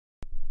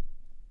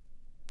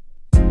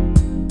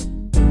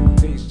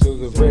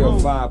the real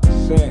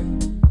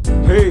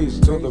 5%. Peace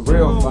to the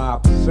real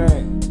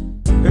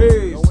 5%.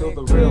 Peace to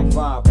the real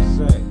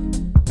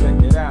 5%.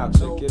 Check it out,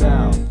 check it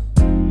out.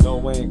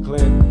 Low end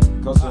click,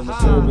 customer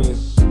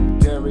service,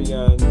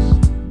 Darians,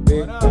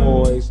 big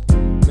boys,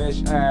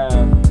 Mish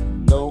Ave,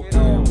 low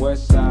end,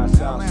 west side,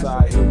 south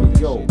side, here we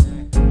go.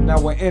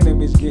 Now when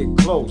enemies get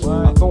close,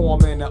 I throw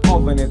them in the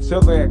oven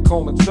until they're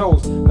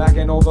comatose,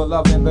 lacking all the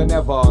loving they're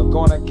never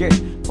gonna get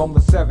from the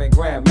 7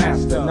 Grand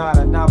Master. Not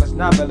a novice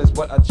novelist,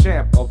 but a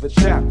champ of the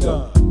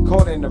chapter.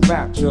 Caught in the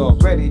rapture,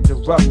 ready to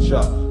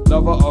rupture.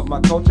 Lover of my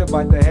culture,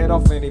 bite the head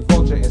off any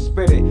vulture and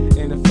spit it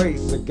in the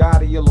face of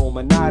God, the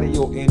Illuminati,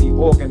 or any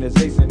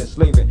organization that's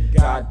slaving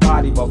God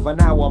body. But for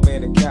now I'm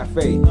in a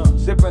cafe,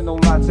 sipping on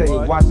latte,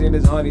 watching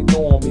this honey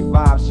throwing me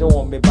vibes,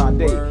 showing me by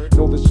day.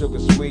 Know the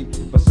sugar's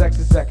sweet, but sex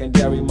is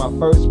secondary. My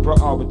first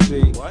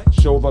priority,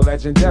 show the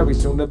legendary,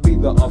 soon to be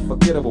the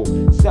unforgettable.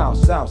 South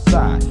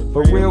side,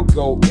 for real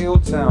go ill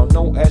town,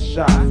 no S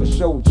shot for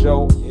show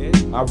Joe.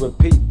 I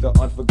repeat, the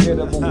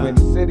unforgettable in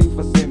the city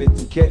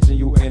vicinity, catching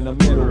you in the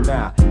middle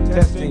now.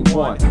 Testing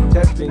 1,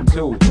 testing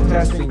 2,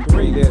 testing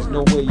 3. There's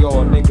no way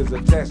y'all niggas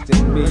are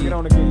testing me.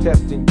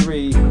 Testing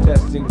 3,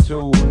 testing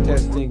 2,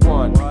 testing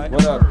 1.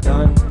 What up,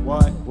 done?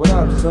 What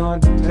up,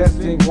 son?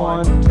 Testing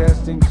 1,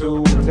 testing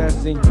 2,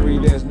 testing 3.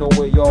 There's no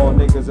way y'all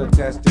niggas are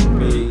testing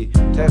me.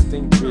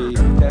 Testing 3,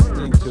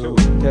 testing 2,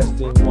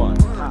 testing 1.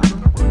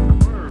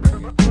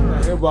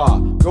 Here I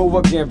go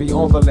again, be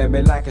on the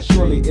limit like it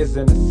surely is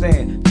in the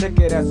sand. Check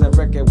it as a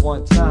record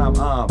one time.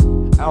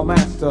 I'm Al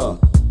Master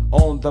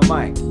on the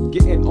mic,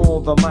 getting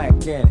on the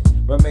mic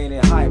and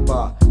remaining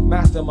hyper.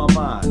 Master my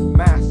mind,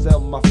 master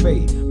my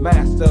fate,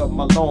 master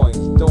my loins.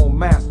 Don't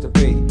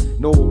masturbate,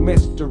 no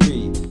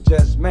mystery,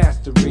 just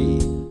mastery.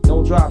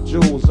 Don't drop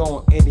jewels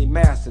on any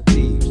master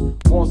thieves.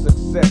 For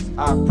success,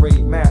 I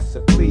pray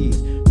master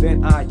please.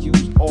 Then I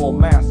use all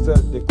master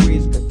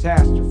degrees.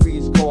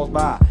 Catastrophes caused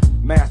by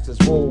Masters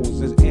roles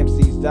as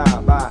MCs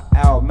die by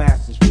our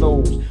masters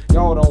flows.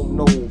 Y'all don't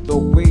know the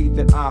way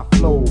that I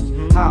flows,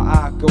 how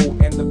I go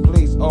in the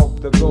place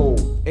of the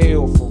gold.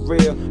 Ill for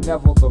real,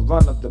 never the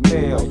run of the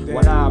mill.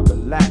 When I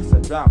relax, I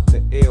drop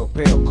the ill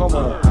pill. Come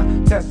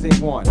on, testing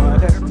 1,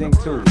 testing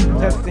 2,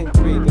 testing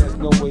 3. There's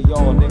no way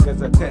y'all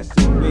niggas are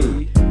testing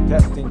me.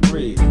 Testing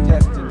 3,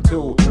 testing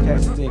 2,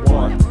 testing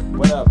 1.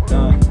 What up,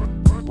 done?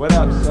 What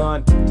up,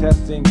 son?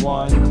 Testing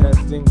 1,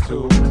 testing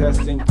 2,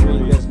 testing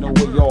 3. There's no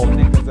way y'all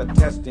niggas are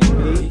testing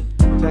me.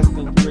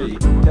 Testing 3,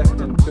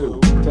 testing 2,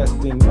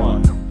 testing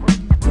 1.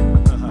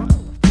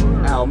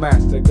 Al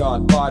Master,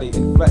 God, body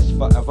and flesh,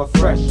 forever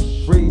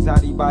fresh. Freeze how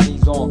these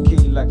bodies on key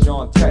like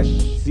John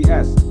Tesh.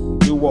 CS,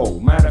 duo,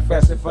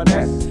 manifest and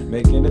finesse.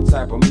 Making the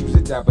type of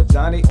music that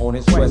Johnny on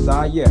his quest.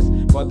 Ah yes,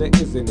 but there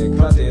isn't it,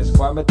 cause it's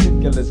quite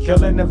meticulous.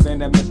 Killing the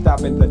venom and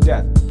stopping the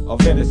death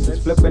of innocence.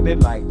 Flipping it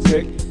like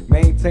tick,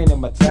 maintaining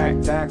my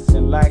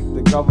taxing like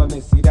the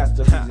government. See, that's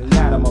the reason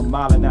that I'm a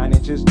mile and 9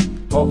 inches.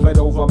 Off it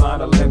over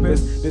Mount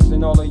Olympus.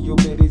 Listen, all of you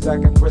biddies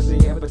acting prissy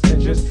and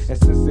pretentious. And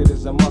since it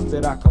is a must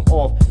that I come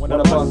off one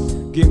of us,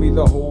 give me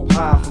the whole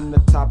pie from the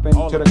top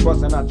end to the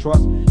crust. And I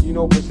trust, you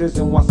know,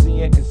 precision while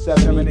seeing in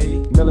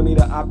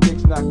 70mm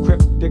optics, not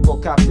cryptic or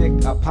coptic.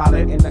 A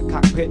pilot in the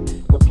cockpit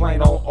with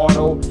plane on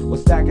auto. We're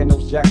stacking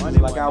those jackets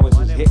like I was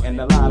just hitting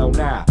the lotto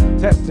now.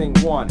 Testing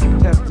 1,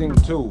 testing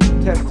 2,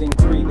 testing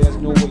 3. There's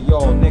no way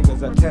y'all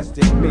niggas are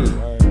testing me.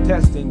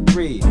 Testing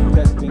 3,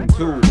 testing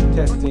 2,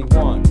 testing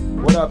 1.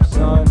 What up,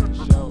 son?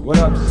 What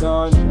up,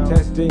 son?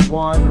 Testing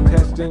 1,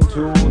 testing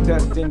 2,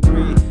 testing 3.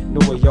 No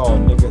way y'all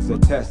niggas are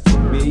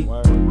testing me.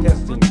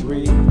 Testing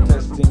 3,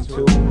 testing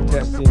 2,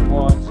 testing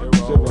 1.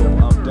 0,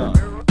 I'm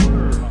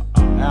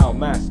done. Al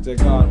Master,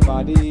 God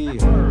body.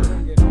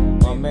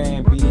 My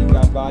man B,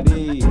 God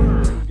body.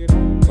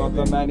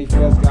 Brother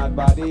Manifest, God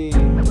body.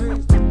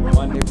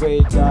 Money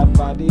Ray, God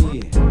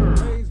body.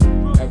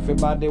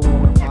 Everybody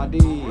wanna party.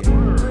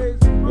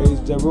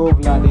 Raise the roof,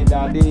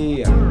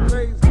 la-di-da-di.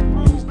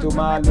 Peace to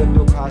my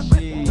little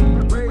Kashi.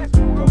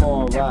 Come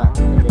on, rock,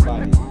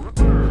 everybody.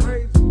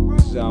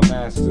 This is Al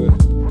Master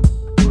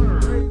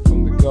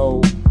from the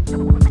gold.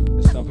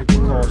 Some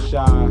people call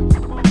shy,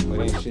 but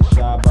ain't shit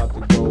shy about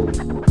the gold.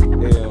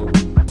 Ill,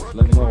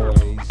 Illinois.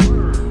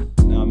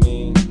 Know what I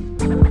mean?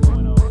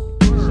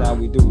 This is how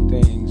we do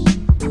things.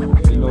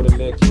 If you know the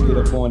licks, get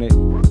up on it.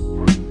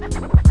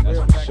 That's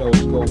for sure.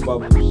 Go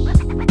Bubbles,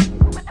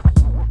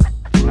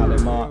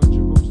 Calimont,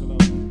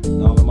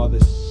 and all them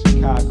others.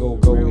 Chicago,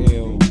 go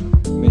ill.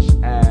 Mish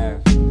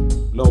Ave,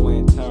 low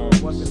end turns.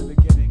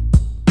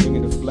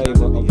 Bringing the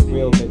flavor of the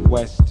real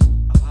Midwest,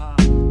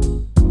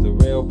 the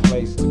real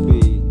place to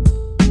be,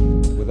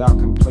 without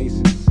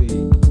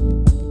complacency.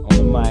 On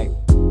the mic,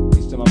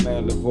 peace to my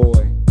man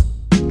Lavoy,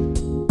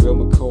 Real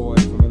McCoy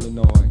from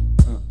Illinois.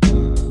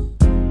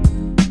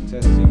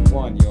 Testing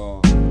 1,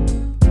 y'all.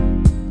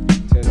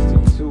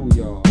 Testing 2,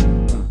 y'all.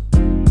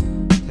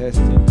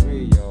 Testing